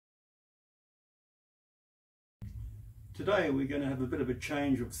Today we're going to have a bit of a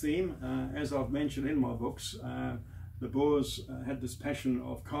change of theme. As I've mentioned in my books, the Boers had this passion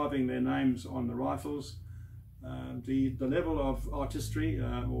of carving their names on the rifles. The level of artistry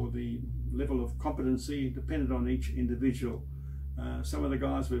or the level of competency depended on each individual. Some of the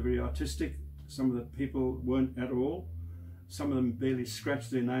guys were very artistic, some of the people weren't at all. Some of them barely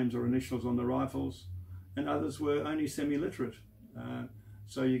scratched their names or initials on the rifles, and others were only semi-literate.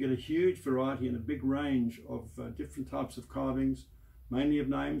 So you get a huge variety and a big range of different types of carvings, mainly of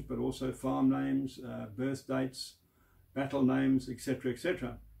names, but also farm names, birth dates, battle names, etc.,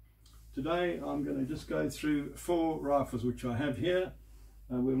 etc. Today I'm going to just go through 4 rifles which I have here.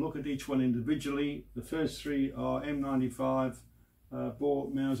 We'll look at each one individually. The first 3 are M95 Boer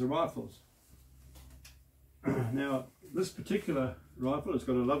Mauser rifles. Now this particular rifle has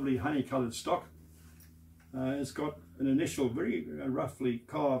got a lovely honey-coloured stock. It's got an initial very roughly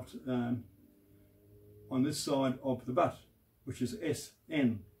carved on this side of the butt, which is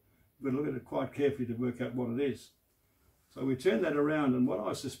SN. We've got to look at it quite carefully to work out what it is. So we turn that around, and what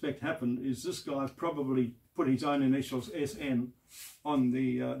I suspect happened is this guy probably put his own initials SN on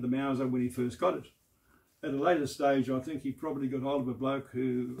the Mauser when he first got it. At a later stage, I think he probably got hold of a bloke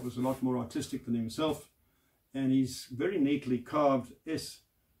who was a lot more artistic than himself, and he's very neatly carved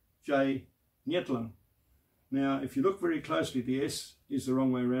S.J. Njetlang. Now, if you look very closely, the S is the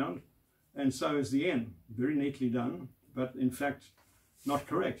wrong way around, and so is the N. Very neatly done, but in fact, not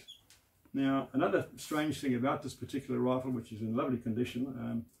correct. Now, another strange thing about this particular rifle, which is in lovely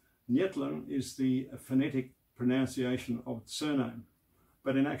condition, Njetlang is the phonetic pronunciation of the surname,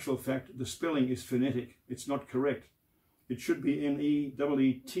 but in actual fact, the spelling is phonetic. It's not correct. It should be N-E-E-T-H-L-I-N-G,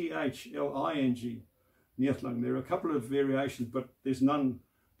 Njetlang. There are a couple of variations, but there's none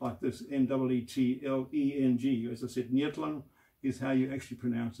like this, N-E-E-T-L-E-N-G. As I said, Njetlang is how you actually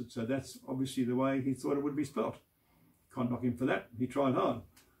pronounce it. So that's obviously the way he thought it would be spelt. Can't knock him for that. He tried hard.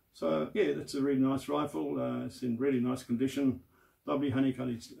 So yeah, that's a really nice rifle. It's in really nice condition. Lovely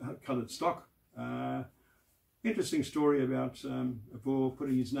honey-coloured stock. Interesting story about a Boer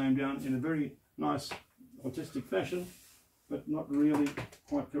putting his name down in a very nice artistic fashion, but not really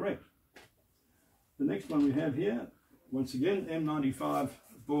quite correct. The next one we have here, once again, M95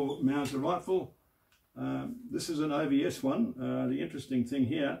 Boer Mauser rifle. This is an OVS one. The interesting thing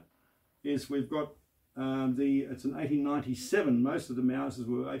here is we've got it's an 1897. Most of the Mausers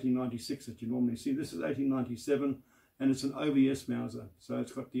were 1896 that you normally see. This is 1897, and it's an OVS Mauser. So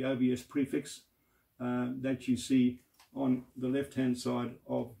it's got the OVS prefix that you see on the left-hand side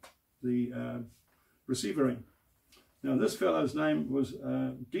of the receiver ring. Now this fellow's name was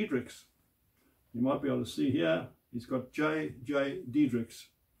Diedrichs. You might be able to see here. He's got J. Diedrichs.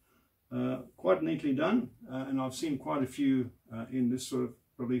 Quite neatly done, and I've seen quite a few in this sort of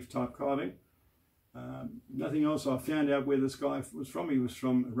relief type carving. Nothing else I found out where this guy was from. He was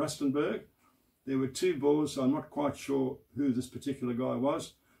from Rustenburg. There were 2 Boers, so I'm not quite sure who this particular guy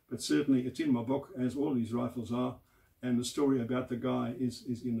was, but certainly it's in my book, as all these rifles are, and the story about the guy is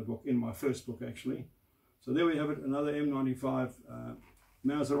in the book, in my first book actually. So there we have it, another M95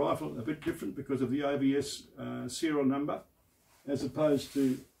 Mauser rifle, a bit different because of the OVS serial number, as opposed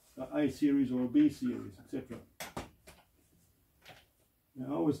to A series or a B series, etc.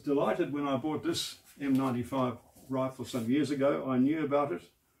 Now, I was delighted when I bought this M95 rifle some years ago. I knew about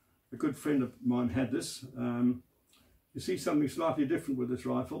it. A good friend of mine had this. You see something slightly different with this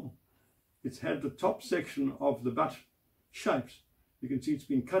rifle. It's had the top section of the butt shaped. You can see it's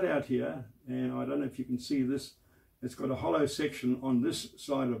been cut out here, and I don't know if you can see this. It's got a hollow section on this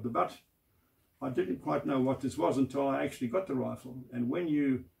side of the butt. I didn't quite know what this was until I actually got the rifle. And when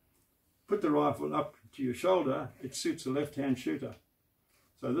you put the rifle up to your shoulder, it suits a left-hand shooter.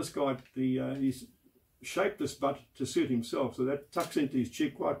 So this guy, he's shaped this butt to suit himself, so that tucks into his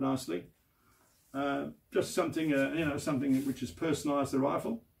cheek quite nicely. Just something, something which has personalised the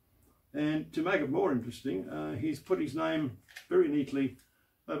rifle. And to make it more interesting, he's put his name very neatly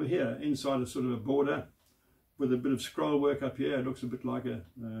over here, inside a sort of a border, with a bit of scroll work up here. It looks a bit like a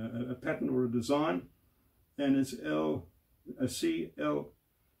pattern or a design, and it's C.L.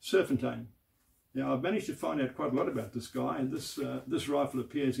 Serpentine. Now I've managed to find out quite a lot about this guy, and this rifle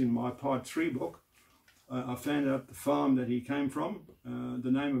appears in my part 3 book. I found out the farm that he came from. The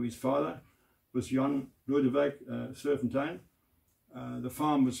name of his father was Jan Lodewijk Serpentine. The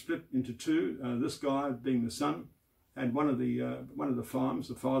farm was split into 2. This guy, being the son, had one of the farms.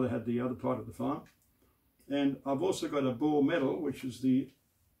 The father had the other part of the farm. And I've also got a Boer medal, which is the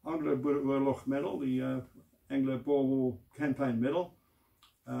Anglo-Boer medal, the Anglo-Boer War campaign medal,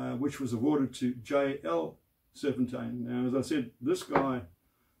 which was awarded to J.L. Serpentine. Now, as I said, this guy,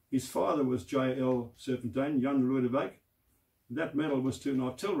 his father was J.L. Serpentine, Jan Lodewijk, That medal was to an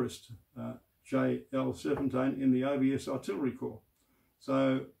artillerist, J.L. Serpentine, in the OBS Artillery Corps.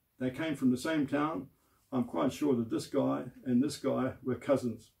 So they came from the same town. I'm quite sure that this guy and this guy were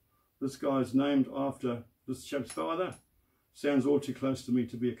cousins. This guy's named after this chap's father. Sounds all too close to me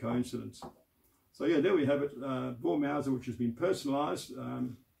to be a coincidence. So yeah, there we have it, Boer Mauser, which has been personalised.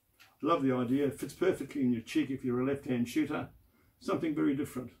 Love the idea. It fits perfectly in your cheek if you're a left-hand shooter. Something very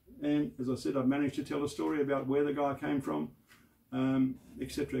different. And as I said, I've managed to tell a story about where the guy came from,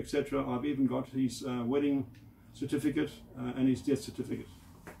 etc., etc. I've even got his wedding certificate and his death certificate.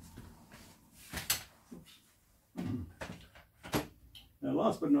 Now,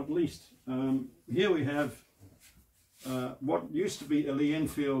 last but not least, here we have what used to be a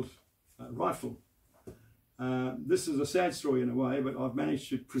Lee-enfield rifle. This is a sad story in a way, but I've managed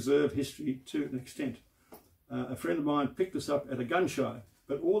to preserve history to an extent. A friend of mine picked this up at a gun show,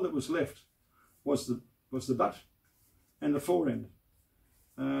 but all that was left was the butt and the forend.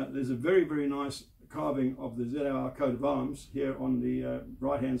 There's a very, very nice carving of the ZAR coat of arms here on the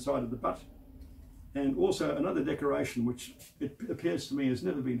right-hand side of the butt, and also another decoration which it appears to me has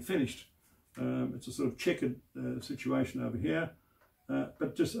never been finished. It's a sort of checkered situation over here,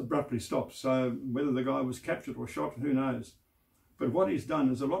 but just abruptly stops. So whether the guy was captured or shot, who knows? But what he's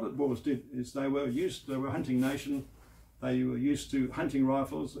done is, a lot of the Boers did, is they were a hunting nation. They were used to hunting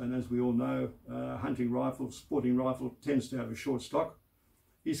rifles, and as we all know, hunting rifle, sporting rifle, tends to have a short stock.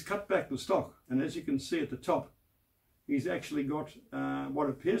 He's cut back the stock, and as you can see at the top, he's actually got what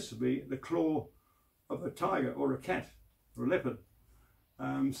appears to be the claw of a tiger or a cat or a leopard.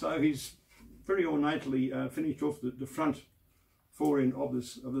 So he's very ornately finished off the front forend of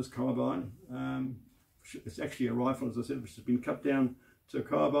this carbine. It's actually a rifle, as I said, which has been cut down to a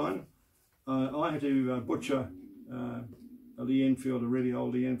carbine. I had to butcher a Lee-enfield, a really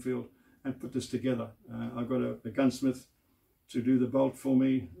old Lee-enfield, and put this together. I got a gunsmith to do the bolt for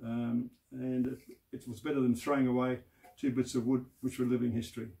me, and it was better than throwing away 2 bits of wood which were living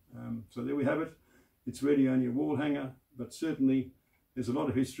history. So there we have it. It's really only a wall hanger, but certainly there's a lot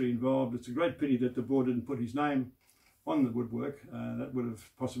of history involved. It's a great pity that the Boer didn't put his name on the woodwork. That would have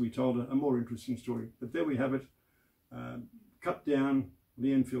possibly told a more interesting story. But there we have it, cut down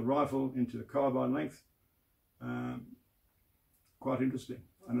Lee-enfield rifle into a carbine length. Quite interesting,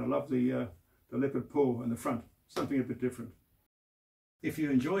 and I love the leopard paw in the front, something a bit different. If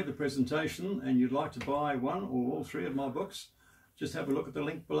you enjoyed the presentation and you'd like to buy one or all 3 of my books, just have a look at the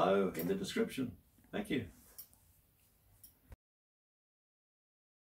link below in the description. Thank you.